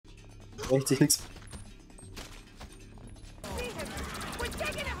Richtig links.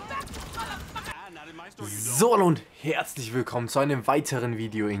 So und herzlich willkommen zu einem weiteren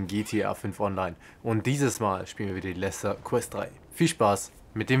Video in GTA V Online. Und dieses Mal spielen wir wieder die letzte Quest 3. Viel Spaß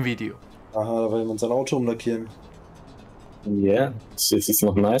mit dem Video. Aha, da wollen wir unser Auto umlackieren. Ja, yeah, das sieht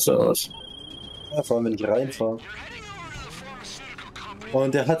noch nicer aus. Ja, vor allem wenn ich reinfahre.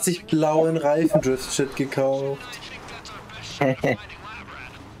 Und er hat sich blauen Reifendrift-Shit gekauft.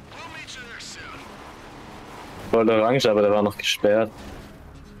 Voll orange, aber der war noch gesperrt.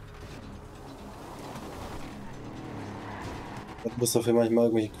 Ich muss dafür manchmal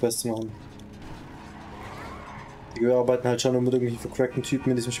irgendwelche Quests machen. Wir arbeiten halt schon nur mit irgendwelchen vercrackten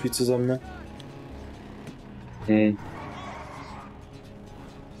Typen in diesem Spiel zusammen, ne? Hm.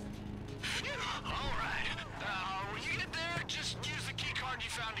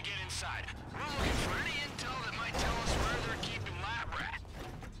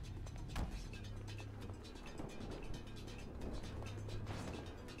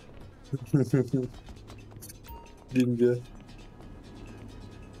 Lieben wir.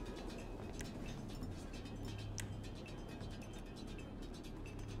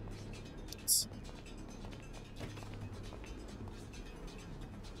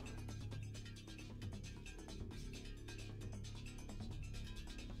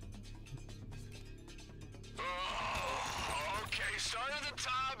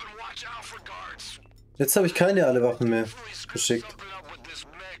 Jetzt habe ich keine alle Waffen mehr geschickt.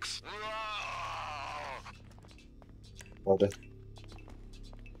 Warte.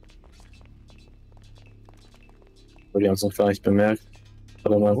 Die haben es noch gar nicht bemerkt.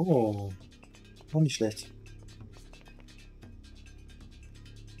 Warte mal. Oh. Auch nicht schlecht.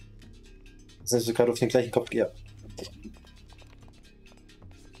 Das heißt, du gerade auf den gleichen Kopf. Ja.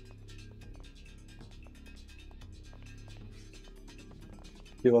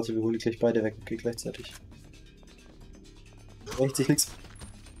 Hier, warte, wir holen gleich beide weg. Okay, gleichzeitig. Rechts, links.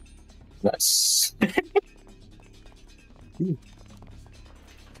 Nice. Hey,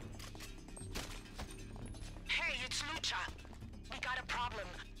 it's Lucha. We got a problem.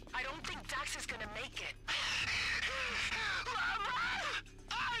 I don't think Dax is gonna make it. Labrat,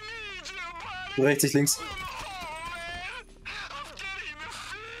 I need you, buddy. Rechts, links. Oh, man. I'm getting the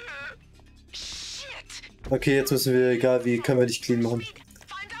fear. Shit. Okay, jetzt müssen wir, egal wie, können wir dich clean machen.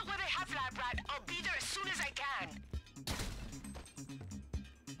 Find out where they have Labrat. I'll be there as soon as I can.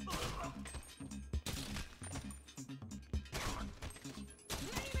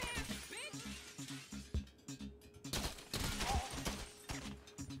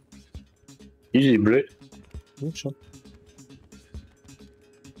 Easy, blöd. Ja, schon.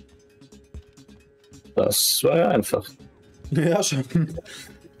 Das war ja einfach. Ja, schon.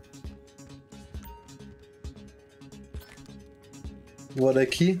 Wo war der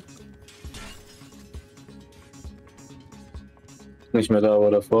Key? Nicht mehr da, wo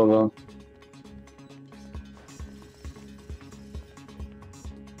er davor war.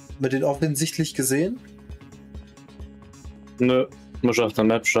 Mit den offensichtlich gesehen? Nö, muss auf der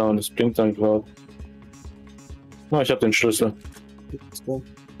Map schauen, das blinkt dann gerade. Na, ich hab den Schlüssel. Let's go.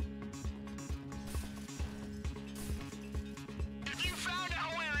 If you found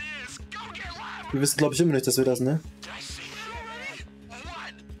out where he is, go get Labrat. Wir wissen, glaube ich, immer nicht, dass wir das, ne? Did I see you already?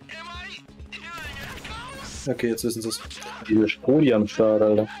 What? Am I hearing echoes? Okay, jetzt wissen sie es. Diese Sprudi am Start,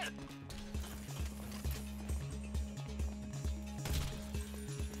 Alter.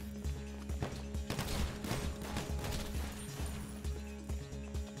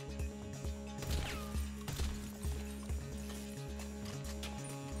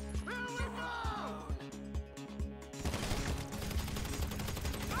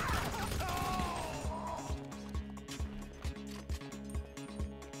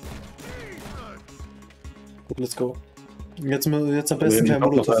 Gut, let's go. Jetzt am besten kein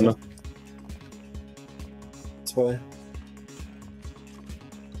Molotov. 2.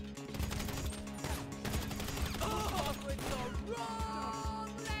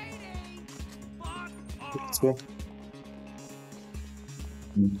 Let's go.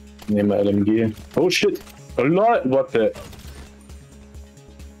 Nehmen wir LMG. Oh shit! Oh lol, what the?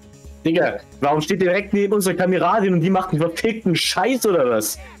 Digga, warum steht direkt neben unserer Kameradin und die macht einen verfickten Scheiß oder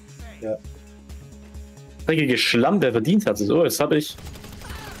was? Ja. Dreckige Schlamm, der verdient hat es. Oh, jetzt habe ich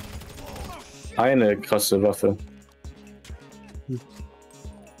eine krasse Waffe.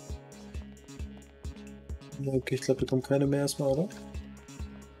 Okay, ich glaube, da kommt keine mehr erstmal, oder?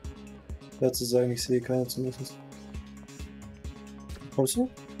 Ja, zu sagen, ich sehe keine zumindest. Kommst du?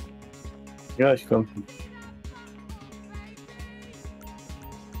 Ja, ich komm.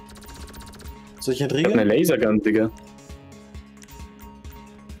 Soll ich Ich hab entriegeln? eine Lasergun, Digga.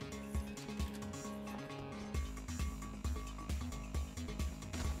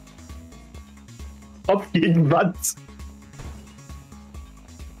 Kopf gegen Wand.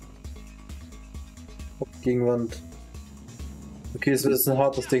 Kopf gegen Wand. Okay, das ist ein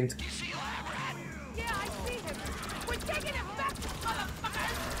hartes Ding.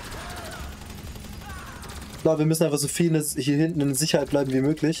 Klar, wir müssen einfach so viel hier hinten in Sicherheit bleiben wie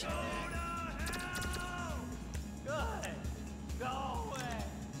möglich.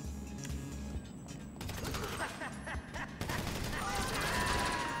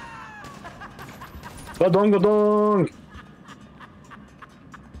 Gadong, gadong!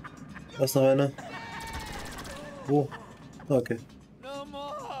 Da ist noch eine. Wo? Oh. Okay.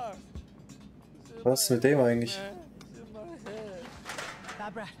 Was ist mit dem eigentlich?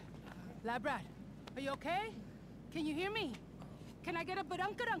 Labrat. Labrat. Are you okay? Can you hear me? Can I get a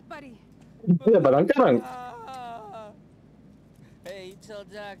badunk-a-dunk, buddy? Ja, badang. Hey, tell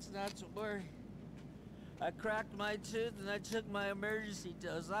Dax not to worry. I cracked my tooth and I took my emergency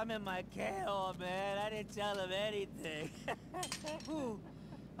dose. I'm in my KO, man. I didn't tell him anything. Ooh.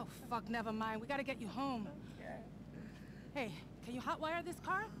 Oh, fuck, never mind. We gotta get you home. Hey, can you hotwire this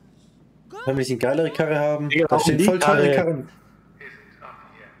car? Good. Wenn wir nicht eine geilere Karre haben, Ja, da stehen voll teure Karre. Karren.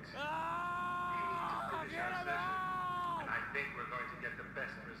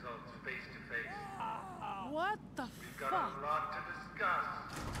 What the fuck?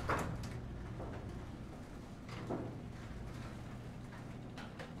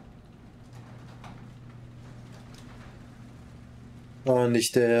 Oh,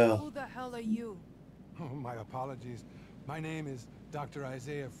 nicht der. Who the hell are you? Oh, my apologies. My name is Dr.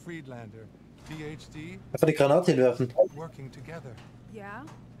 Isaiah Friedlander, PhD, Einfach die Granate hinwerfen. working together. Yeah?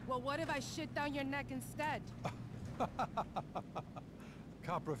 Well, what if I shit down your neck instead?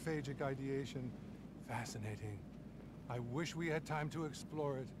 Coprophagic ideation. Fascinating. I wish we had time to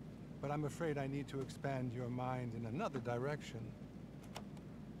explore it, but I'm afraid I need to expand your mind in another direction.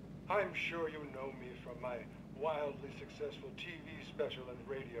 I'm sure you know me from my wildly successful TV special and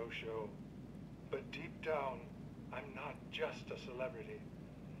radio show. But deep down, I'm not just a celebrity.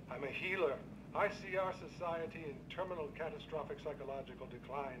 I'm a healer. I see our society in terminal catastrophic psychological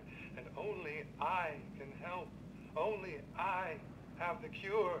decline, and only I can help. Only I have the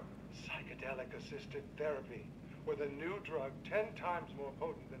cure. Psychedelic-assisted therapy with a new drug 10 times more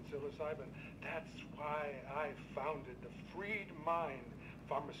potent than psilocybin. That's why I founded the Freed Mind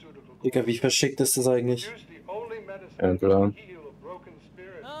Pharmaceutical. Digga, wie verschickt ist das eigentlich? Use the only medicine Ja, klar. to heal a broken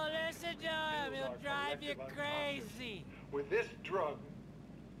spirit. Oh, listen to him. He'll drive you crazy. With this drug,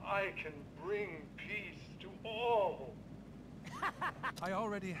 I can bring peace to all. I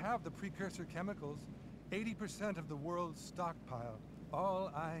already have the precursor chemicals, 80% of the world's stockpile.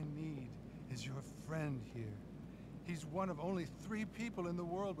 All I need is your friend here. He's one of only 3 people in the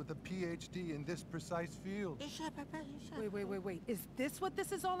world with a PhD in this precise field. Wait. Is this what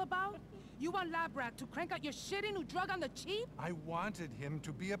this is all about? You want Labrat to crank out your shitty new drug on the cheap? I wanted him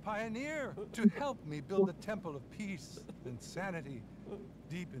to be a pioneer, to help me build a temple of peace and sanity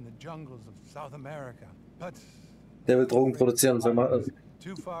deep in the jungles of South America. But Der will Drogen produzieren, sag mal.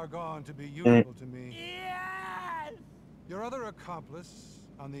 too far gone to be useful to me. Yes! Your other accomplice,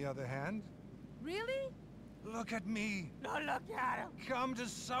 on the other hand, Really? look at me. Don't look at him. Come to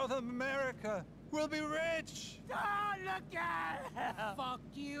South America. We'll be rich. Don't look at him. Fuck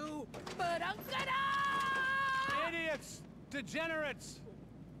you. Badunk-a-dunk! Idiots, degenerates.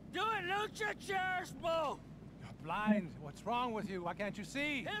 Do it, Lucha Chairs, Boo. You're blind. What's wrong with you? Why can't you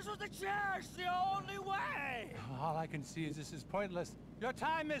see? This was the chairs, the only way. All I can see is this is pointless. Your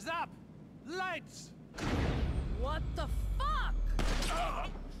time is up. Lights. What the fuck? Ow.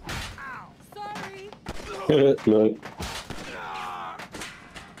 Sorry. Lol.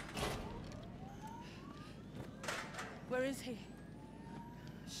 Where is he?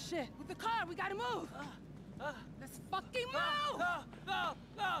 Shit. With the car, we gotta move. Let's fucking move. No.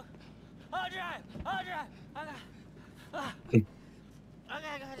 I'll drive.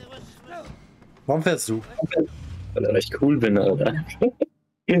 Warum fährst du? Weil er echt cool bin, Alter.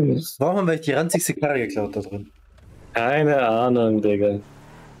 Warum haben wir echt die ranzigste Karre geklaut da drin? Keine Ahnung, Digga.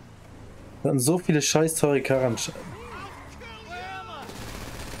 Wir hatten so viele scheiß teure Karren. Where am I?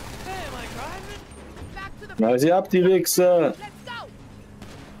 Hey, am I driving? Back to the Mal sie ab, die Wichser. Let's go.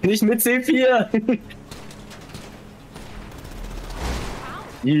 Nicht mit C4.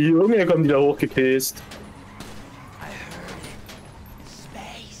 Junge, kommt wieder hochgepisst.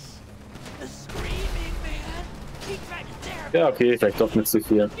 Space. The screaming man. He tried to tear me. Ja, okay, vielleicht doch mit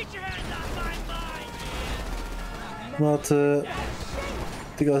C4. Get your hands off my mind, man. Warte.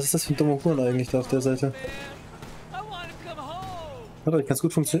 Digga, was ist das für ein dummer Huren eigentlich da auf der Seite? I want to come home. Hat eigentlich ganz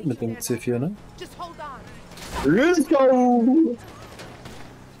gut funktioniert mit dem C4, ne? Just hold on. Let's go!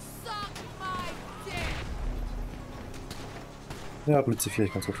 Suck my dick. Ja, hat mit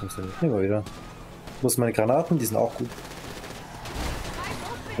C4 ganz gut funktioniert. Nehmen wir wieder. Muss meine Granaten, die sind auch gut.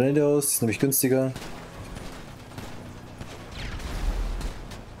 Radios, die ist nämlich günstiger.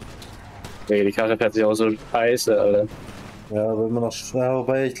 Nee, die Karre fährt sich auch so scheiße, Alter. Ja, aber immer noch. Ja,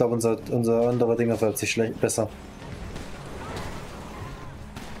 wobei, ich glaube, unser anderer Dinger fährt sich besser.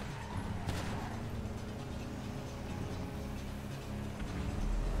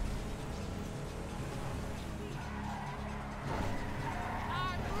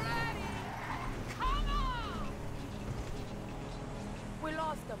 We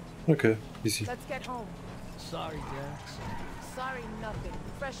lost them. Okay, easy. Let's get home. Sorry, Dex. Sorry, nothing.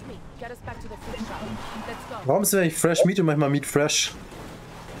 Fresh meat. Get us back to the food shop. Let's go. Warum ist denn eigentlich Fresh Meat und manchmal Meat Fresh?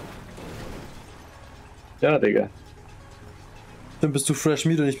 Ja, Digga. Dann bist du Fresh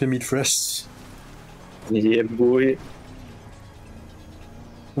Meat und ich bin Meat Fresh. Yeah, boy.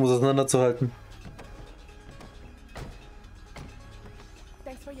 Um es auseinanderzuhalten.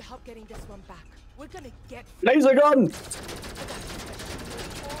 Thanks for your help getting this one back. We're gonna get Lasergun!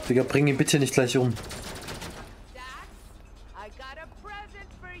 Digga, bring ihn bitte nicht gleich um. Dax. I got a present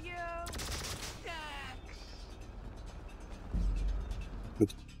for you.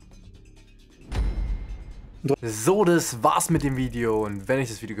 Dax. So, das war's mit dem Video und wenn euch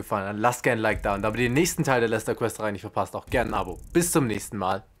das Video gefallen hat, lasst gerne ein Like da und damit ihr den nächsten Teil der Lester Quest Reihe nicht verpasst, auch gerne ein Abo. Bis zum nächsten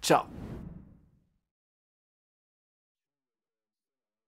Mal. Ciao.